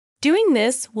Doing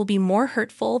this will be more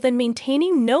hurtful than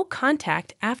maintaining no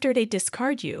contact after they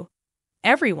discard you.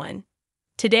 Everyone.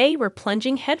 Today, we're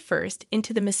plunging headfirst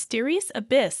into the mysterious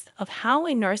abyss of how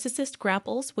a narcissist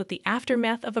grapples with the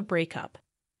aftermath of a breakup.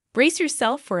 Brace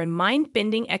yourself for a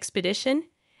mind-bending expedition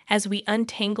as we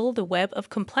untangle the web of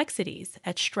complexities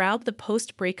that shroud the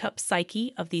post-breakup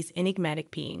psyche of these enigmatic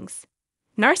beings.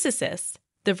 Narcissists,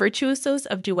 the virtuosos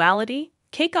of duality,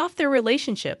 kick off their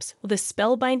relationships with a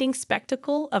spellbinding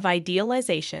spectacle of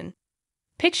idealization.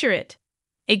 Picture it,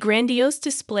 a grandiose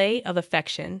display of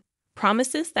affection,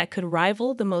 promises that could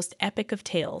rival the most epic of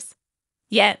tales.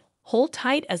 Yet, hold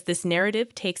tight as this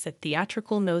narrative takes a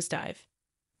theatrical nosedive.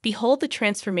 Behold the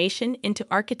transformation into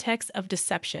architects of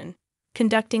deception,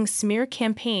 conducting smear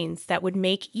campaigns that would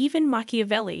make even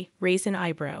Machiavelli raise an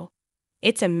eyebrow.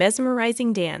 It's a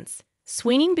mesmerizing dance,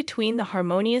 swinging between the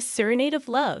harmonious serenade of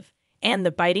love and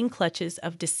the biting clutches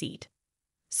of deceit.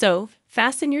 So,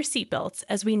 fasten your seatbelts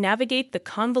as we navigate the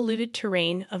convoluted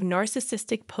terrain of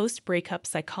narcissistic post-breakup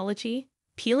psychology,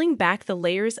 peeling back the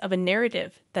layers of a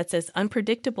narrative that's as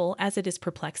unpredictable as it is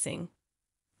perplexing.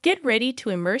 Get ready to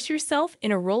immerse yourself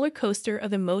in a roller coaster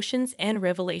of emotions and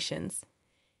revelations.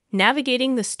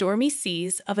 Navigating the stormy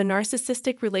seas of a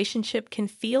narcissistic relationship can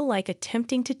feel like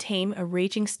attempting to tame a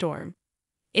raging storm.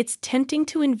 It's tempting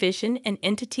to envision an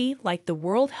entity like the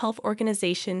World Health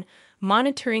Organization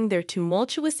monitoring their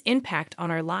tumultuous impact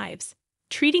on our lives,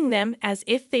 treating them as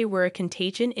if they were a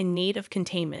contagion in need of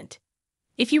containment.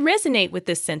 If you resonate with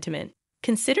this sentiment,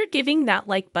 consider giving that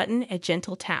like button a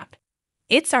gentle tap.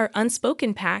 It's our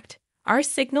unspoken pact, our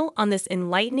signal on this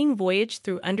enlightening voyage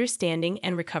through understanding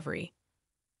and recovery.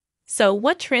 So,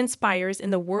 what transpires in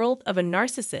the world of a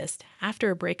narcissist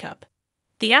after a breakup?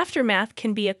 The aftermath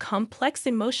can be a complex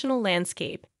emotional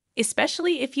landscape,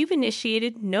 especially if you've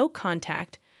initiated no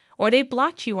contact or they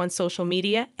blocked you on social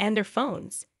media and their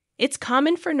phones. It's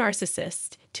common for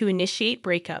narcissists to initiate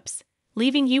breakups,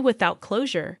 leaving you without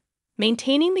closure,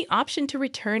 maintaining the option to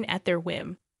return at their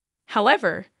whim.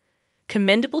 However,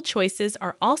 commendable choices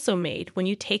are also made when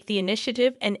you take the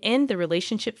initiative and end the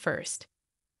relationship first.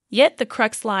 Yet the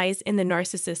crux lies in the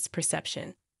narcissist's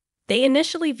perception. They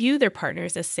initially view their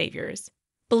partners as saviors,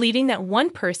 believing that one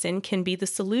person can be the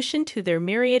solution to their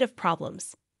myriad of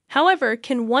problems. However,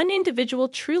 can one individual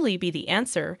truly be the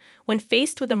answer when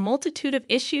faced with a multitude of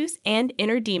issues and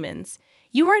inner demons?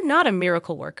 You are not a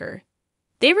miracle worker.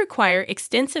 They require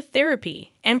extensive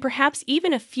therapy and perhaps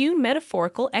even a few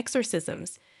metaphorical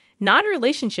exorcisms, not a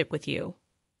relationship with you.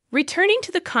 Returning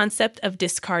to the concept of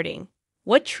discarding,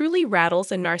 what truly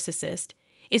rattles a narcissist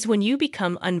is when you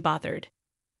become unbothered.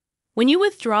 When you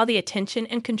withdraw the attention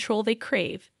and control they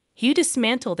crave, you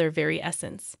dismantle their very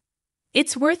essence.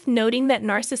 It's worth noting that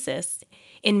narcissists,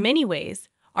 in many ways,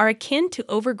 are akin to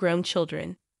overgrown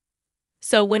children.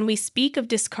 So when we speak of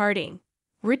discarding,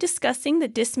 we're discussing the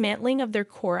dismantling of their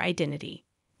core identity.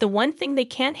 The one thing they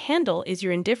can't handle is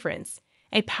your indifference,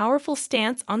 a powerful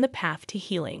stance on the path to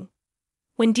healing.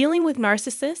 When dealing with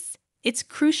narcissists, it's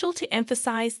crucial to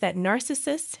emphasize that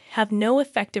narcissists have no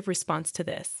effective response to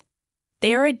this.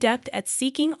 They are adept at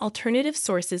seeking alternative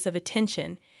sources of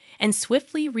attention and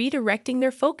swiftly redirecting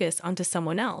their focus onto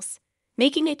someone else,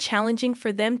 making it challenging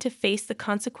for them to face the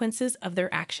consequences of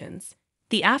their actions.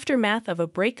 The aftermath of a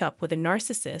breakup with a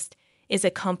narcissist is a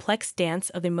complex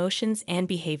dance of emotions and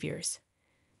behaviors.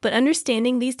 But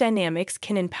understanding these dynamics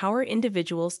can empower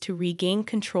individuals to regain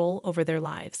control over their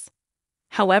lives.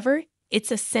 However,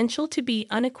 it's essential to be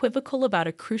unequivocal about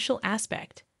a crucial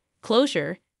aspect.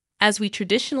 Closure, as we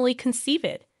traditionally conceive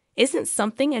it, isn't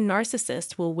something a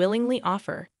narcissist will willingly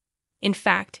offer. In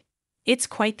fact, it's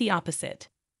quite the opposite.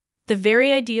 The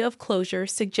very idea of closure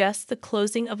suggests the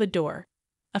closing of a door,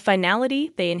 a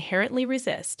finality they inherently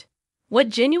resist. What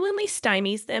genuinely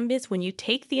stymies them is when you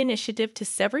take the initiative to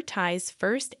sever ties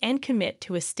first and commit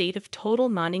to a state of total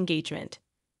non-engagement.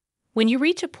 When you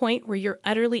reach a point where you're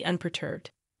utterly unperturbed,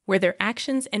 where their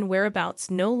actions and whereabouts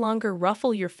no longer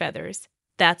ruffle your feathers,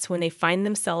 that's when they find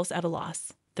themselves at a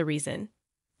loss. The reason?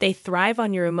 They thrive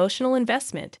on your emotional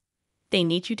investment. They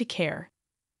need you to care.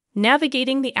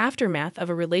 Navigating the aftermath of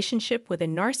a relationship with a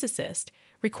narcissist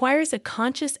requires a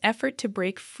conscious effort to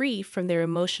break free from their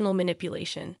emotional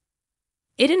manipulation.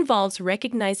 It involves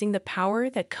recognizing the power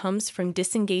that comes from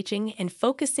disengaging and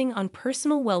focusing on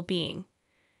personal well-being.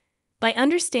 By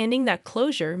understanding that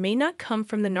closure may not come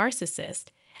from the narcissist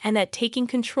and that taking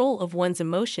control of one's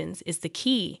emotions is the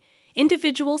key,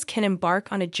 individuals can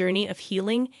embark on a journey of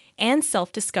healing and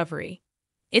self-discovery.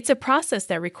 It's a process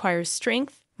that requires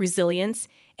strength, resilience,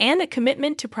 and a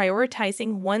commitment to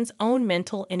prioritizing one's own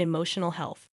mental and emotional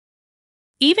health.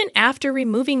 Even after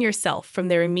removing yourself from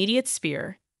their immediate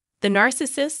sphere, The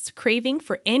narcissist's craving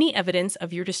for any evidence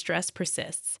of your distress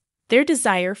persists. Their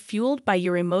desire fueled by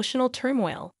your emotional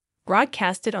turmoil,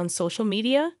 broadcasted on social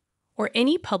media, or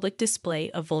any public display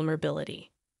of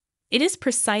vulnerability. It is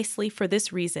precisely for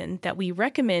this reason that we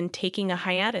recommend taking a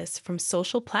hiatus from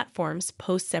social platforms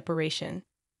post-separation.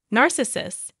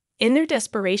 Narcissists, in their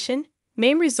desperation,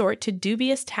 may resort to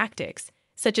dubious tactics,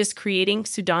 such as creating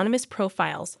pseudonymous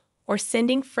profiles or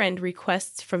sending friend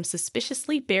requests from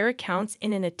suspiciously bare accounts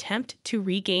in an attempt to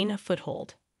regain a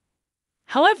foothold.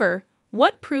 However,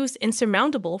 what proves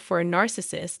insurmountable for a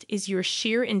narcissist is your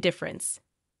sheer indifference.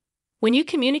 When you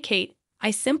communicate,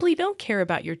 "I simply don't care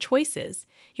about your choices,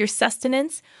 your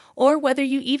sustenance, or whether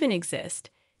you even exist,"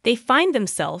 they find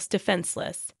themselves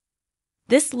defenseless.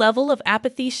 This level of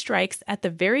apathy strikes at the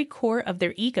very core of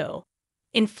their ego,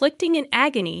 inflicting an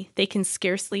agony they can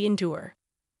scarcely endure.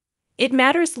 It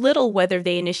matters little whether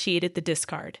they initiated the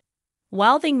discard.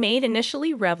 While they may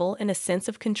initially revel in a sense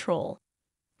of control,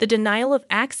 the denial of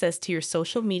access to your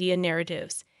social media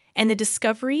narratives and the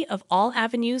discovery of all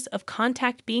avenues of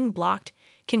contact being blocked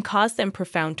can cause them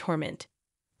profound torment.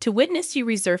 To witness you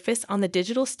resurface on the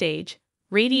digital stage,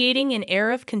 radiating an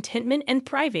air of contentment and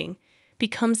thriving,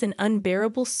 becomes an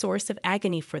unbearable source of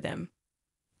agony for them.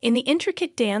 In the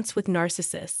intricate dance with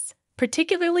narcissists,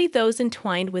 particularly those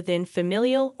entwined within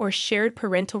familial or shared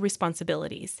parental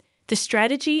responsibilities, the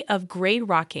strategy of grade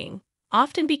rocking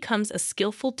often becomes a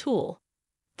skillful tool.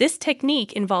 This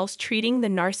technique involves treating the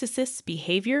narcissist's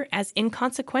behavior as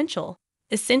inconsequential,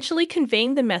 essentially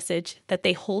conveying the message that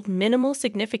they hold minimal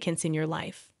significance in your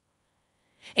life.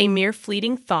 A mere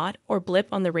fleeting thought or blip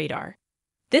on the radar.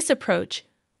 This approach,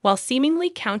 while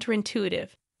seemingly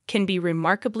counterintuitive, can be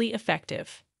remarkably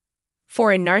effective.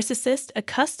 For a narcissist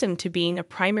accustomed to being a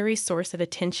primary source of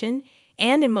attention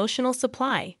and emotional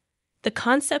supply, the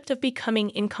concept of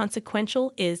becoming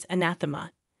inconsequential is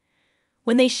anathema.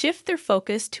 When they shift their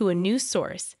focus to a new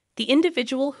source, the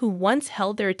individual who once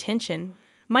held their attention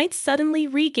might suddenly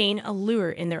regain a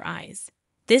lure in their eyes.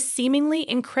 This seemingly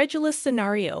incredulous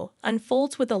scenario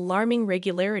unfolds with alarming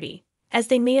regularity, as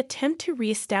they may attempt to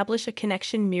reestablish a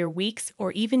connection mere weeks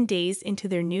or even days into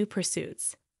their new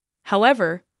pursuits.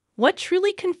 However, what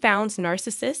truly confounds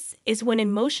narcissists is when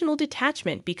emotional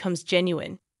detachment becomes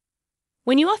genuine.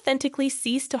 When you authentically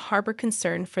cease to harbor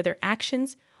concern for their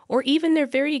actions or even their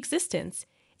very existence,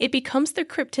 it becomes their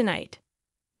kryptonite.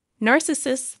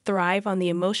 Narcissists thrive on the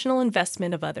emotional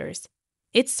investment of others.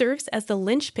 It serves as the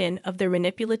linchpin of their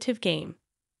manipulative game.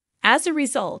 As a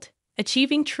result,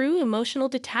 achieving true emotional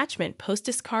detachment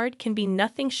post-discard can be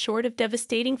nothing short of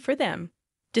devastating for them,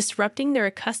 disrupting their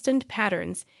accustomed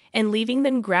patterns and leaving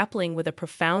them grappling with a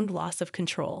profound loss of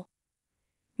control.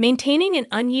 Maintaining an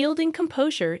unyielding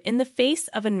composure in the face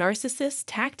of a narcissist's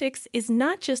tactics is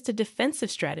not just a defensive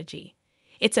strategy.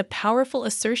 It's a powerful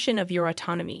assertion of your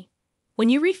autonomy. When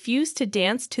you refuse to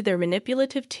dance to their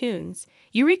manipulative tunes,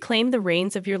 you reclaim the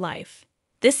reins of your life.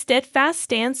 This steadfast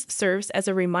stance serves as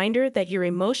a reminder that your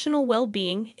emotional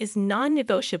well-being is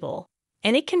non-negotiable,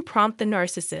 and it can prompt the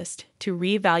narcissist to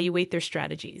reevaluate their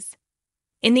strategies.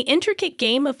 In the intricate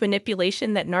game of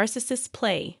manipulation that narcissists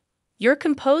play, your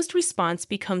composed response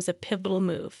becomes a pivotal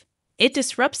move. It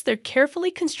disrupts their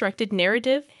carefully constructed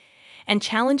narrative and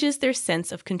challenges their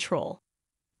sense of control.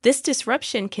 This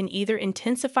disruption can either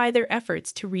intensify their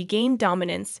efforts to regain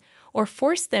dominance or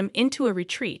force them into a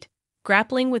retreat,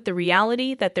 grappling with the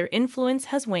reality that their influence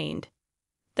has waned.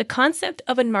 The concept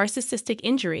of a narcissistic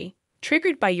injury,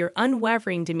 triggered by your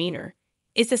unwavering demeanor,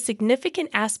 is a significant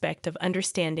aspect of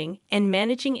understanding and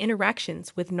managing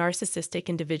interactions with narcissistic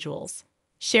individuals.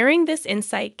 Sharing this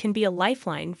insight can be a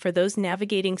lifeline for those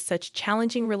navigating such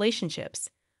challenging relationships,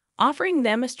 offering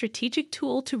them a strategic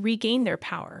tool to regain their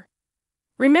power.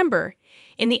 Remember,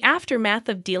 in the aftermath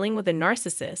of dealing with a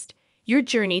narcissist, your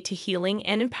journey to healing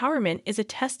and empowerment is a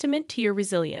testament to your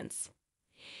resilience.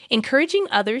 Encouraging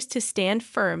others to stand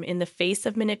firm in the face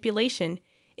of manipulation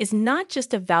is not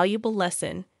just a valuable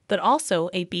lesson, but also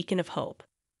a beacon of hope.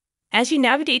 As you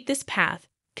navigate this path,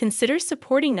 consider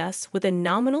supporting us with a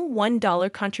nominal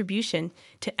 $1 contribution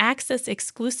to access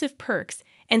exclusive perks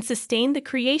and sustain the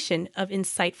creation of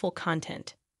insightful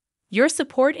content. Your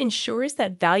support ensures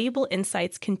that valuable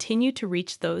insights continue to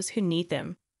reach those who need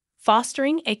them,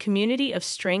 fostering a community of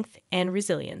strength and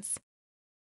resilience.